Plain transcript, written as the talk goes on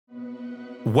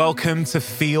Welcome to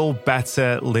Feel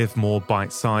Better, Live More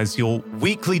Bite-Size, your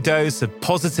weekly dose of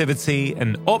positivity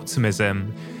and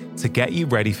optimism to get you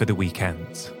ready for the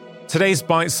weekend. Today's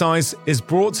Bite-Size is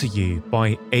brought to you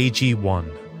by AG1,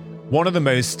 one of the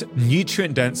most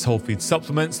nutrient-dense whole food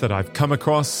supplements that I've come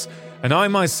across, and I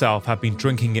myself have been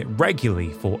drinking it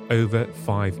regularly for over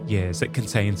 5 years. It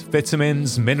contains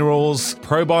vitamins, minerals,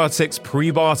 probiotics,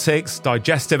 prebiotics,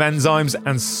 digestive enzymes,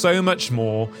 and so much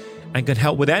more, and can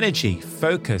help with energy,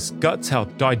 focus, gut health,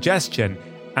 digestion,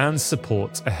 and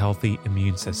support a healthy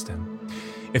immune system.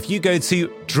 If you go to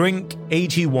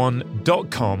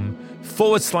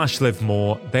drinkag1.com/live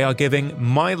more, they are giving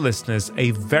my listeners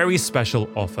a very special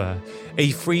offer,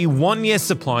 a free 1-year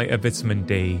supply of vitamin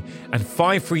D and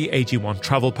 5 free AG1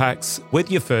 travel packs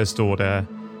with your first order.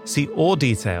 See all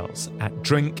details at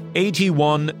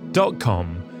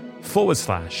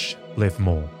drinkag1.com/live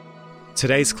more.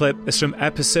 Today's clip is from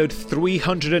episode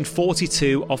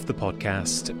 342 of the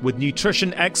podcast with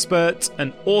nutrition expert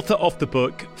and author of the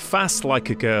book Fast Like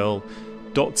a Girl,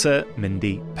 Dr.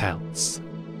 Mindy Pelz.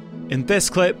 In this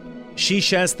clip, she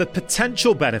shares the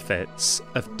potential benefits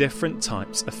of different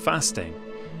types of fasting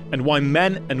and why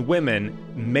men and women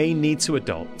may need to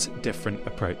adopt different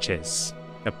approaches.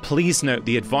 Now, please note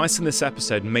the advice in this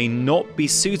episode may not be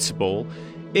suitable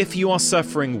if you are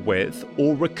suffering with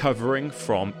or recovering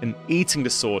from an eating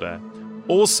disorder.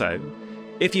 Also,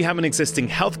 if you have an existing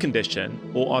health condition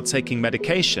or are taking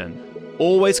medication,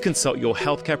 always consult your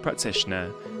healthcare practitioner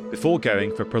before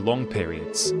going for prolonged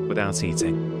periods without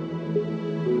eating.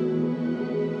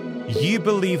 You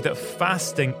believe that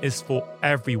fasting is for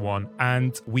everyone,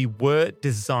 and we were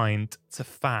designed to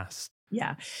fast.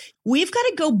 Yeah, we've got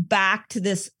to go back to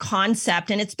this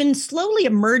concept, and it's been slowly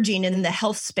emerging in the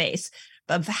health space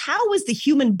of how was the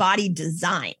human body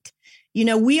designed. You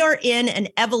know, we are in an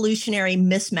evolutionary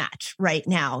mismatch right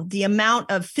now. The amount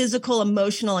of physical,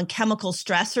 emotional, and chemical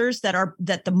stressors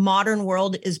that the modern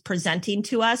world is presenting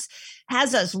to us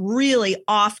has us really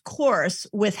off course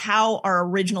with how our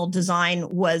original design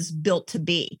was built to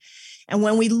be. And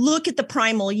when we look at the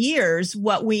primal years,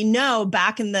 what we know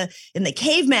back in the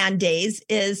caveman days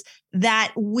is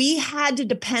that we had to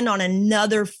depend on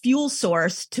another fuel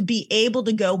source to be able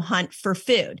to go hunt for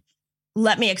food.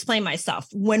 Let me explain myself.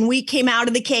 When we came out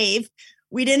of the cave,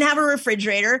 we didn't have a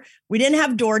refrigerator. We didn't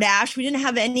have DoorDash. We didn't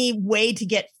have any way to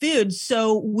get food.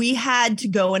 So we had to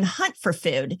go and hunt for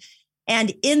food.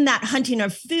 And in that hunting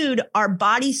of food, our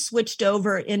body switched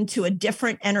over into a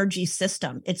different energy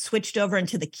system. It switched over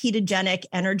into the ketogenic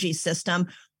energy system,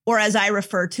 or as I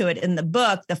refer to it in the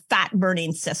book, the fat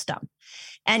burning system.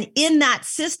 And in that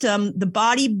system, the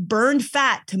body burned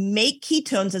fat to make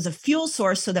ketones as a fuel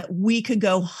source so that we could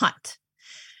go hunt.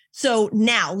 So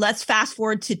now let's fast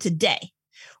forward to today.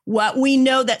 What we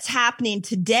know that's happening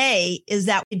today is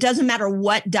that it doesn't matter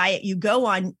what diet you go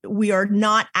on, we are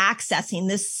not accessing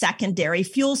this secondary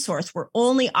fuel source. We're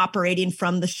only operating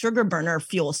from the sugar burner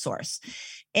fuel source.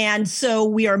 And so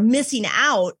we are missing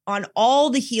out on all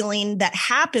the healing that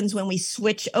happens when we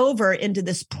switch over into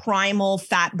this primal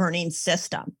fat burning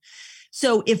system.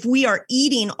 So if we are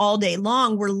eating all day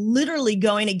long, we're literally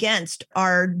going against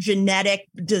our genetic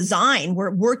design.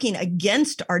 We're working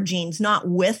against our genes, not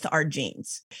with our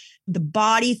genes. The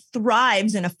body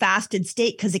thrives in a fasted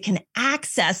state because it can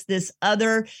access this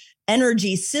other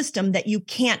energy system that you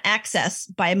can't access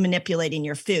by manipulating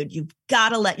your food. You've got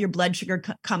to let your blood sugar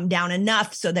come down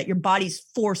enough so that your body's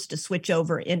forced to switch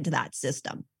over into that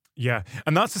system. Yeah.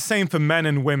 And that's the same for men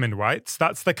and women, right?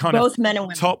 That's the kind Both of men and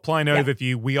women. top line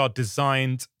overview. We are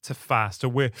designed to fast, or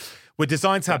we're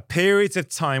designed to have periods of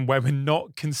time where we're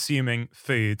not consuming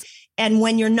food. And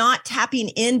when you're not tapping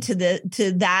into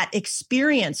that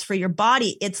experience for your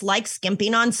body, it's like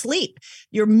skimping on sleep.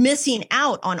 You're missing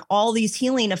out on all these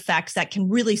healing effects that can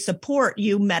really support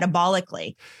you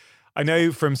metabolically. I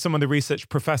know from some of the research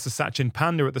Professor Sachin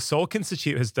Panda at the Salk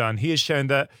Institute has done, he has shown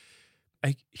that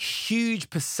a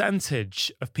huge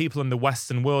percentage of people in the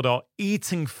Western world are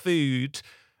eating food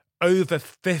over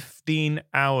 15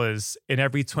 hours in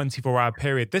every 24-hour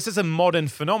period. This is a modern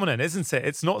phenomenon, isn't it?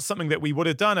 It's not something that we would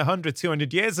have done 100,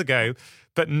 200 years ago.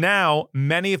 But now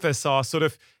many of us are sort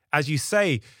of, as you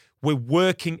say, we're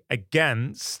working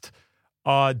against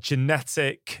our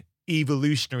genetic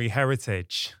evolutionary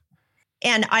heritage.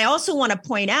 And I also want to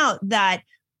point out that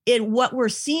what we're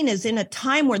seeing is in a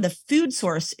time where the food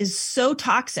source is so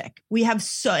toxic. We have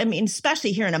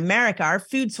especially here in America, our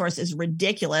food source is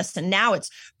ridiculous. And now it's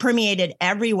permeated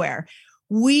everywhere.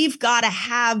 We've got to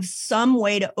have some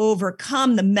way to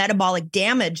overcome the metabolic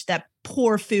damage that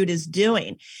poor food is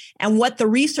doing. And what the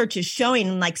research is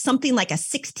showing, like something like a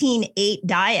 16-8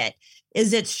 diet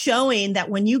is it's showing that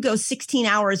when you go 16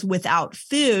 hours without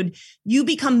food, you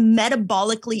become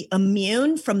metabolically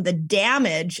immune from the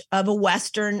damage of a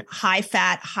Western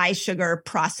high-fat, high-sugar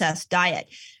processed diet.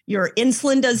 Your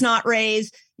insulin does not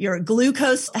raise, your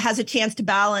glucose has a chance to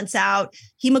balance out,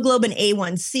 hemoglobin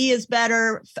A1C is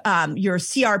better, your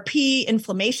CRP,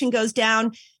 inflammation goes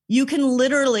down. You can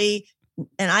literally,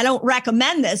 and I don't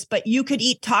recommend this, but you could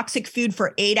eat toxic food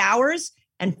for 8 hours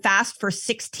and fast for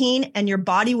 16, and your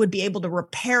body would be able to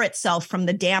repair itself from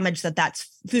the damage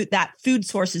that food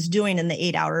source is doing in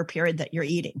the 8-hour period that you're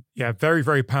eating. Yeah, very,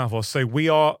 very powerful. So we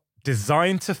are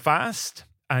designed to fast,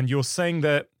 and you're saying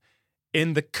that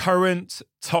in the current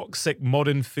toxic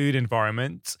modern food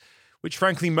environment, which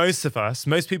frankly, most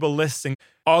people listening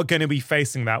are going to be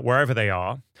facing that wherever they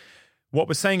are. What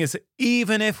we're saying is that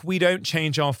even if we don't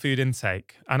change our food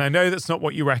intake, and I know that's not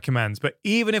what you recommend, but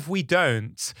even if we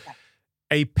don't,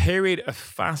 a period of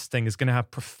fasting is going to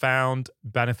have profound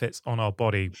benefits on our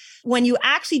body. When you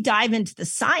actually dive into the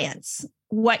science,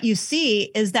 what you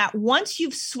see is that once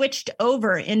you've switched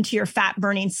over into your fat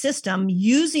burning system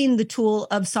using the tool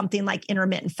of something like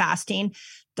intermittent fasting,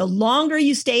 the longer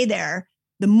you stay there,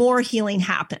 the more healing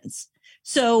happens.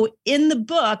 So in the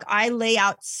book, I lay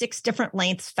out 6 different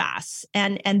lengths fasts,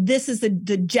 and this is the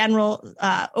general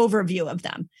overview of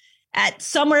them. At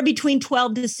somewhere between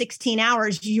 12 to 16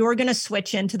 hours, you're going to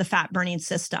switch into the fat burning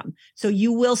system. So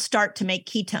you will start to make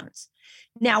ketones.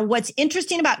 Now, what's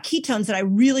interesting about ketones that I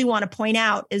really want to point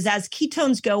out is as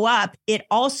ketones go up, it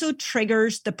also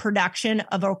triggers the production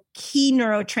of a key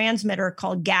neurotransmitter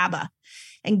called GABA.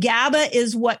 And GABA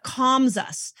is what calms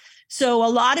us. So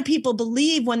a lot of people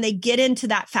believe when they get into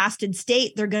that fasted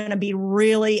state, they're going to be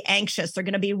really anxious. They're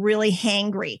going to be really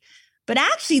hangry. But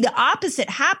actually the opposite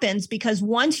happens, because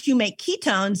once you make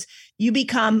ketones, you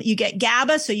get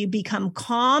GABA, so you become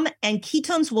calm, and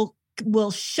ketones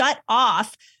will shut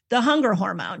off the hunger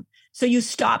hormone. So you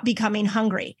stop becoming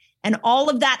hungry. And all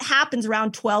of that happens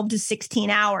around 12 to 16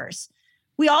 hours.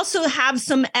 We also have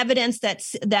some evidence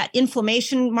that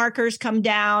inflammation markers come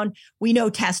down. We know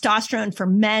testosterone for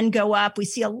men go up. We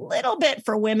see a little bit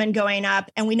for women going up.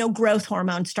 And we know growth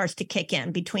hormone starts to kick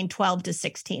in between 12 to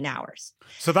 16 hours.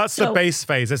 So that's the base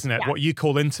phase, isn't it? Yeah. What you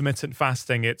call intermittent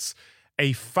fasting. It's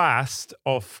a fast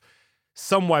of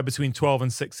somewhere between 12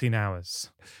 and 16 hours.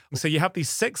 So you have these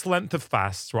 6 length of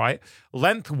fasts, right?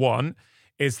 Length 1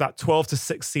 is that 12 to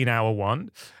 16 hour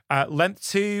one. Length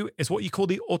 2 is what you call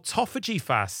the autophagy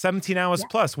fast, 17 hours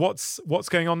plus. What's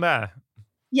going on there?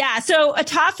 Yeah. So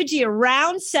autophagy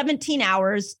around 17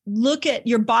 hours, look at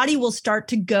your body will start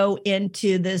to go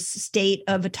into this state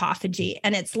of autophagy.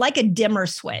 And it's like a dimmer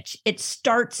switch. It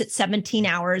starts at 17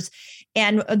 hours.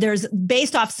 And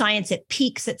based off science, it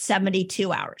peaks at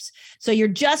 72 hours. So you're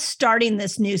just starting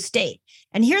this new state.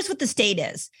 And here's what the state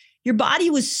is. Your body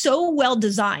was so well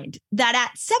designed that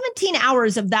at 17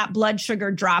 hours of that blood sugar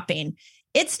dropping,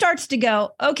 it starts to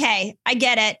go, okay, I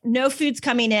get it. No food's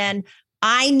coming in.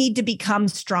 I need to become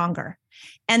stronger.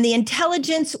 And the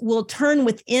intelligence will turn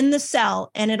within the cell,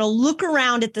 and it'll look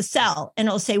around at the cell and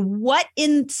it'll say, what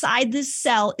inside this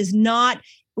cell is not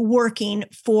working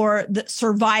for the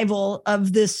survival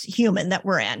of this human that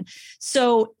we're in.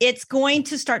 So it's going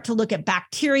to start to look at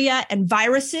bacteria and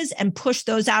viruses and push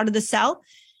those out of the cell.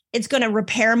 It's going to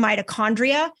repair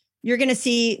mitochondria. You're going to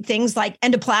see things like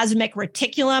endoplasmic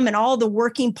reticulum and all the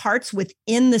working parts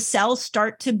within the cell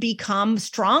start to become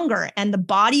stronger, and the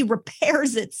body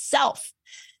repairs itself.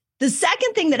 The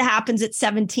second thing that happens at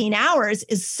 17 hours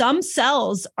is some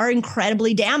cells are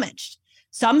incredibly damaged.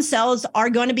 Some cells are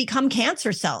going to become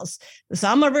cancer cells.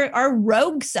 Some are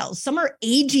rogue cells. Some are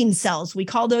aging cells. We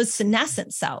call those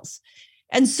senescent cells.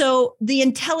 And so the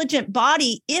intelligent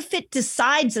body, if it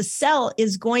decides a cell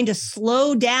is going to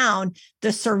slow down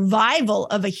the survival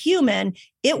of a human,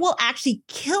 it will actually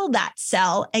kill that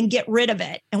cell and get rid of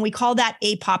it. And we call that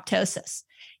apoptosis.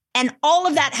 And all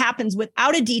of that happens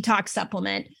without a detox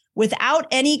supplement, without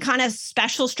any kind of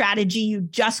special strategy. You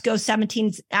just go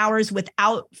 17 hours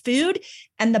without food,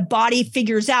 and the body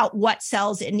figures out what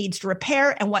cells it needs to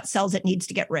repair and what cells it needs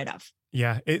to get rid of.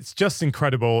 Yeah, it's just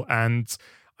incredible. And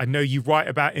I know you write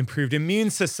about improved immune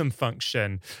system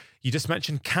function. You just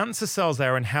mentioned cancer cells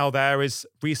there, and how there is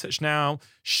research now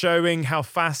showing how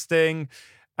fasting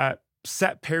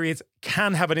set periods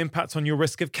can have an impact on your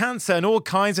risk of cancer and all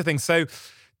kinds of things. So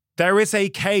there is a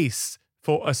case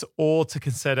for us all to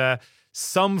consider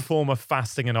some form of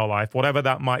fasting in our life, whatever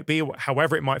that might be,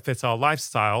 however it might fit our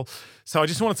lifestyle. So I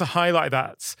just wanted to highlight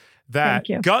that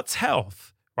gut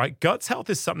health, right? Gut health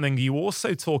is something you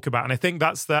also talk about. And I think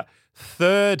that's that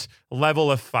third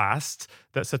level of fast.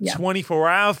 That's a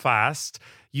 24-hour fast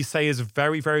you say is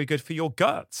very, very good for your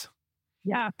gut.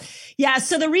 Yeah. Yeah.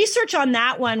 So the research on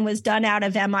that one was done out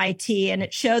of MIT, and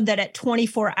it showed that at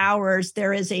 24 hours,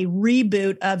 there is a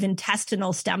reboot of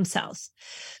intestinal stem cells.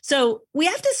 So we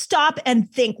have to stop and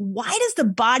think, why does the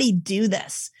body do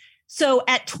this? So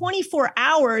at 24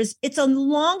 hours, it's a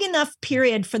long enough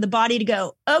period for the body to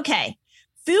go, okay,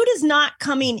 food is not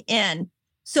coming in.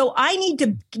 So I need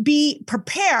to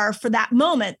prepare for that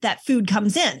moment that food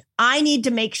comes in. I need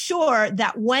to make sure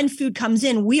that when food comes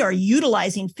in, we are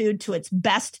utilizing food to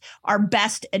our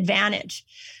best advantage.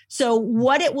 So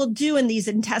what it will do in these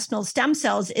intestinal stem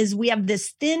cells is we have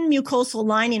this thin mucosal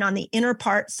lining on the inner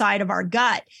side of our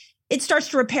gut. It starts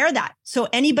to repair that. So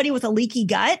anybody with a leaky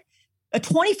gut, a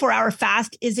 24-hour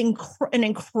fast is an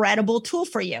incredible tool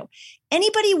for you.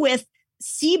 Anybody with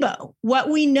SIBO, what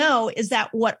we know is that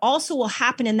what also will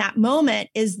happen in that moment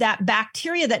is that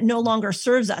bacteria that no longer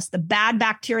serves us, the bad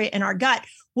bacteria in our gut,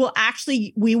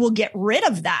 we will get rid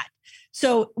of that.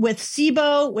 So with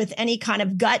SIBO, with any kind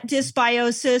of gut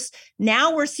dysbiosis,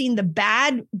 now we're seeing the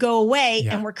bad go away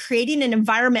and we're creating an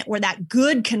environment where that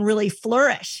good can really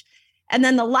flourish. And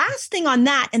then the last thing on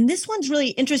that, and this one's really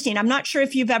interesting. I'm not sure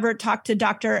if you've ever talked to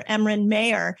Dr. Emran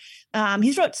Mayer.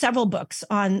 He's wrote several books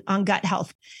on gut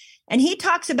health. And he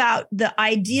talks about the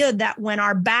idea that when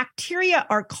our bacteria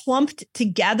are clumped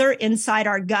together inside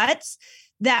our guts,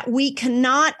 that we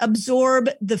cannot absorb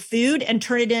the food and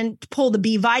turn it in, pull the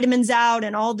B vitamins out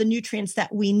and all the nutrients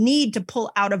that we need to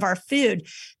pull out of our food,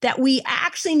 that we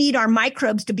actually need our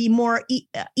microbes to be more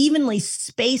evenly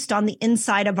spaced on the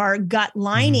inside of our gut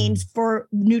linings for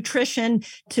nutrition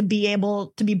to be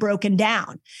able to be broken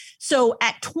down. So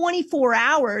at 24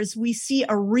 hours, we see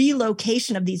a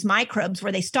relocation of these microbes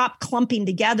where they stop clumping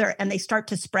together and they start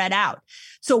to spread out.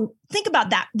 So think about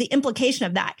that, the implication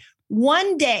of that.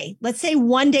 One day, let's say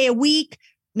one day a week,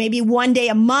 maybe one day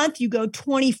a month, you go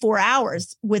 24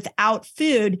 hours without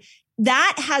food.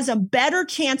 That has a better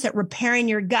chance at repairing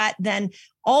your gut than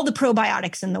all the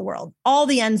probiotics in the world, all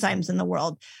the enzymes in the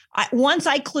world. Once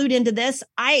I clued into this,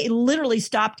 I literally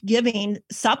stopped giving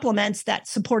supplements that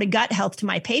supported gut health to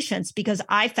my patients because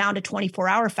I found a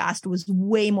 24-hour fast was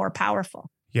way more powerful.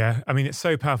 Yeah, I mean, it's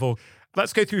so powerful.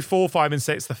 Let's go through 4, 5, and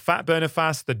 6. The fat burner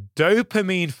fast, the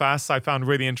dopamine fast I found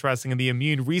really interesting, and the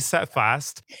immune reset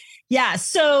fast. Yeah,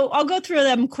 so I'll go through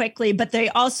them quickly, but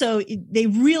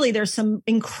there's some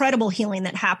incredible healing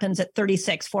that happens at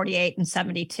 36, 48, and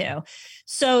 72.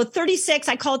 So 36,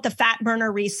 I call it the fat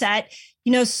burner reset.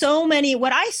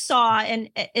 What I saw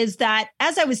is that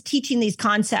as I was teaching these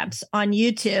concepts on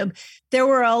YouTube, there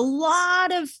were a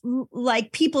lot of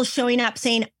people showing up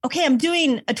saying, okay, I'm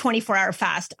doing a 24-hour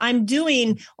fast. I'm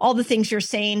doing all the things you're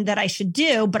saying that I should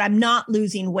do, but I'm not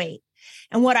losing weight.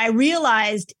 And what I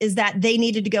realized is that they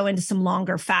needed to go into some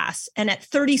longer fasts. And at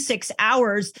 36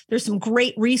 hours, there's some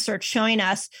great research showing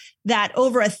us that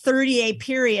over a 30-day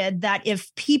period, that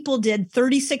if people did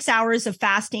 36 hours of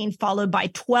fasting followed by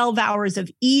 12 hours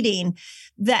of eating,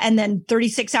 and then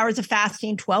 36 hours of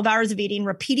fasting, 12 hours of eating,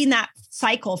 repeating that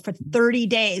cycle for 30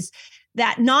 days,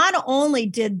 that not only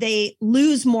did they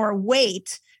lose more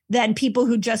weight than people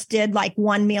who just did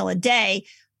one meal a day,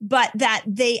 but that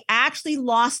they actually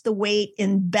lost the weight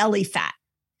in belly fat.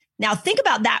 Now, think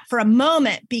about that for a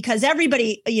moment, because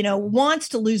everybody, wants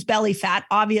to lose belly fat.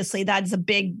 Obviously, that's a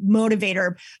big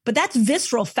motivator, but that's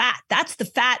visceral fat. That's the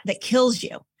fat that kills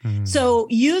you. So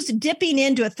dipping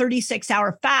into a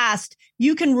 36-hour fast,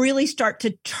 you can really start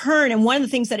to turn. And one of the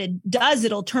things that it does,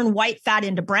 it'll turn white fat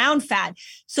into brown fat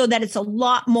so that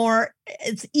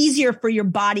it's easier for your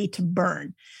body to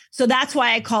burn. So that's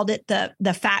why I called it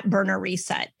the fat burner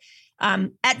reset.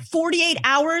 At 48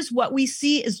 hours, what we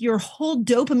see is your whole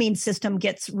dopamine system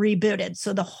gets rebooted.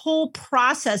 So the whole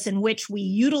process in which we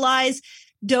utilize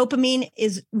dopamine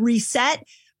is reset.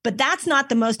 But that's not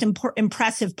the most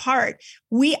impressive part.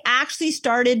 We actually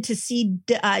started to see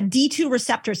D2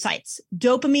 receptor sites,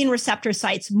 dopamine receptor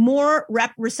sites, more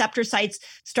receptor sites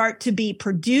start to be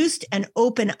produced and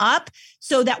open up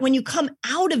so that when you come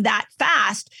out of that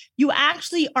fast, you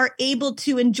actually are able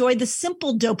to enjoy the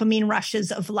simple dopamine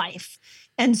rushes of life.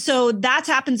 And so that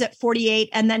happens at 48.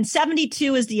 And then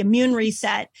 72 is the immune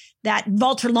reset that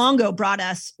Walter Longo brought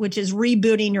us, which is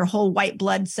rebooting your whole white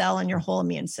blood cell and your whole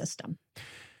immune system.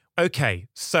 Okay,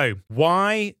 so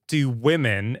why do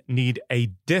women need a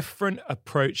different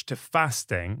approach to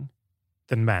fasting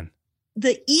than men?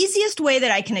 The easiest way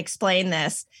that I can explain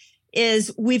this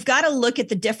is we've got to look at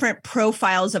the different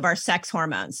profiles of our sex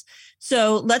hormones.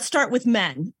 So let's start with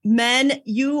men. Men,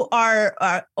 you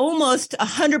are almost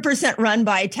 100% run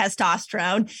by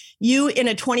testosterone. You, in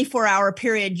a 24-hour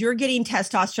period, you're getting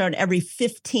testosterone every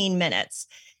 15 minutes.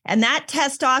 And that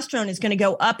testosterone is going to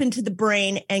go up into the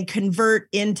brain and convert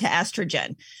into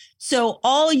estrogen. So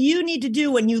all you need to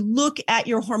do when you look at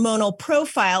your hormonal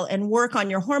profile and work on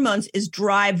your hormones is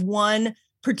drive one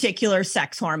particular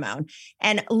sex hormone.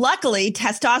 And luckily,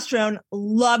 testosterone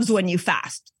loves when you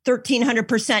fast.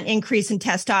 1,300% increase in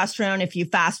testosterone if you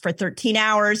fast for 13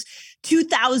 hours,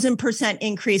 2,000%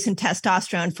 increase in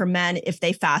testosterone for men if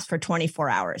they fast for 24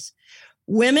 hours.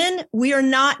 Women, we are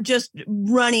not just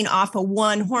running off of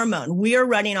one hormone. We are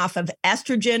running off of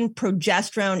estrogen,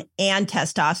 progesterone, and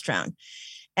testosterone.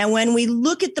 And when we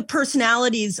look at the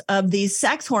personalities of these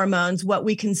sex hormones, what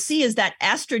we can see is that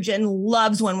estrogen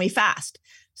loves when we fast.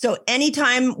 So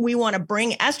anytime we want to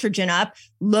bring estrogen up,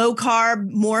 low carb,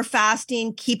 more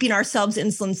fasting, keeping ourselves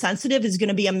insulin sensitive is going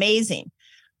to be amazing.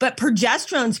 But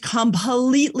progesterone's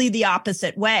completely the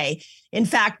opposite way. In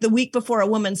fact, the week before a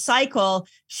woman's cycle,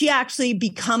 she actually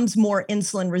becomes more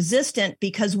insulin resistant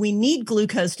because we need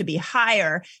glucose to be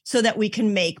higher so that we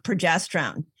can make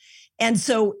progesterone. And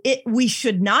so we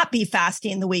should not be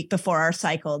fasting the week before our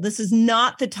cycle. This is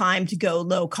not the time to go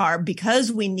low carb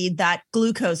because we need that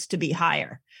glucose to be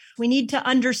higher. We need to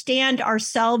understand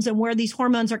ourselves and where these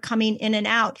hormones are coming in and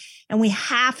out. And we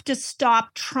have to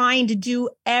stop trying to do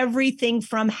everything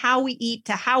from how we eat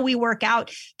to how we work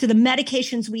out to the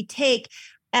medications we take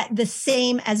at the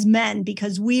same as men,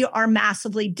 because we are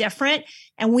massively different.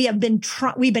 And we have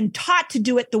we've been taught to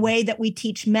do it the way that we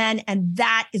teach men. And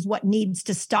that is what needs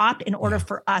to stop in order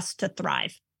for us to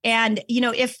thrive. And,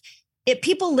 if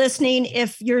people listening,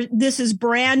 this is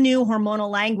brand new hormonal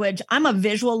language, I'm a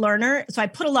visual learner. So I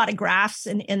put a lot of graphs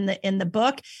in the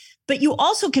book, but you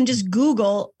also can just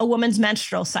Google a woman's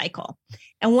menstrual cycle.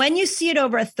 And when you see it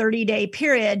over a 30-day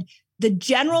period, the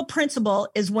general principle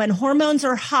is when hormones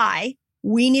are high,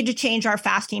 we need to change our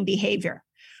fasting behavior.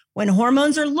 When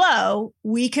hormones are low,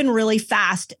 we can really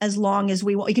fast as long as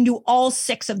we want. We can do all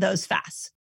 6 of those fasts.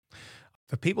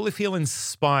 For people who feel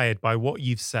inspired by what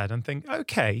you've said and think,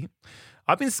 okay,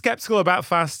 I've been skeptical about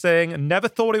fasting and never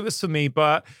thought it was for me,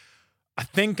 but I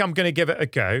think I'm going to give it a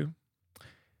go.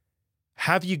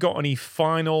 Have you got any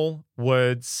final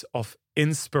words of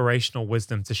inspirational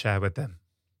wisdom to share with them?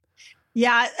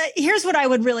 Yeah, here's what I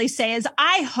would really say is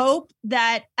I hope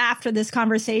that after this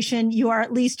conversation,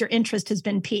 at least your interest has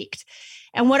been piqued.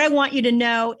 And what I want you to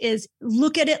know is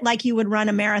look at it like you would run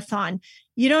a marathon.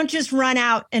 You don't just run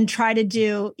out and try to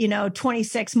do,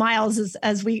 26 miles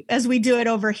as we do it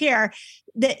over here,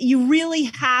 that you really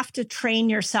have to train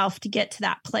yourself to get to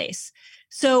that place.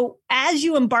 So as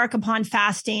you embark upon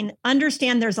fasting,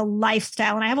 understand there's a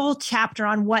lifestyle. And I have a whole chapter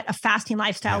on what a fasting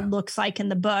lifestyle looks like in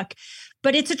the book,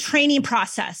 but it's a training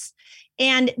process.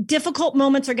 And difficult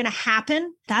moments are going to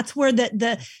happen. That's where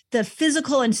the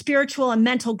physical and spiritual and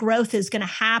mental growth is going to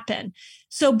happen.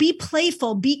 So be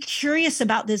playful, be curious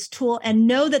about this tool, and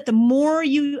know that the more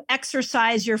you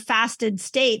exercise your fasted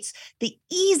states, the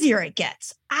easier it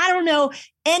gets. I don't know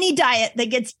any diet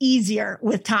that gets easier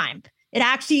with time. It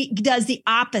actually does the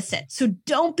opposite. So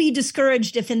don't be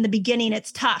discouraged if in the beginning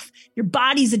it's tough. Your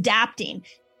body's adapting.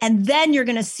 And then you're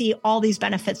going to see all these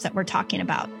benefits that we're talking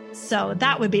about. So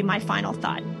that would be my final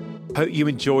thought. Hope you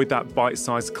enjoyed that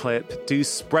bite-sized clip. Do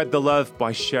spread the love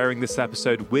by sharing this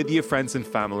episode with your friends and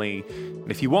family. And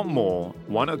if you want more,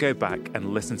 why not go back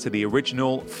and listen to the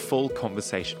original full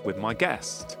conversation with my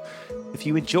guest? If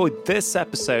you enjoyed this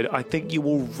episode, I think you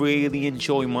will really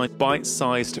enjoy my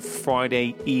bite-sized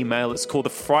Friday email. It's called the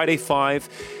Friday 5.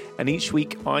 And each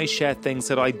week I share things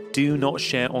that I do not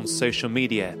share on social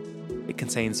media. It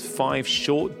contains 5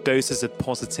 short doses of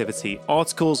positivity,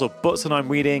 articles or books that I'm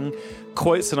reading,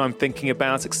 quotes that I'm thinking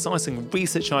about, exciting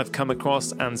research I've come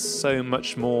across, and so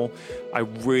much more. I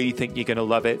really think you're going to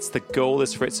love it. The goal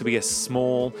is for it to be a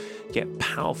small yet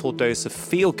powerful dose of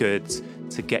feel good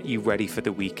to get you ready for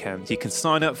the weekend. You can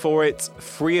sign up for it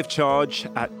free of charge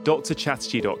at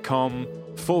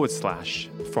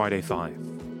drchatterjee.com/Friday5.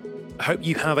 I hope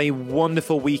you have a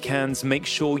wonderful weekend. Make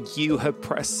sure you have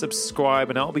pressed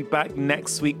subscribe, and I'll be back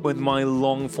next week with my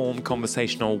long-form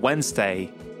conversation on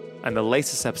Wednesday and the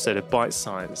latest episode of Bite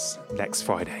Size next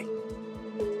Friday.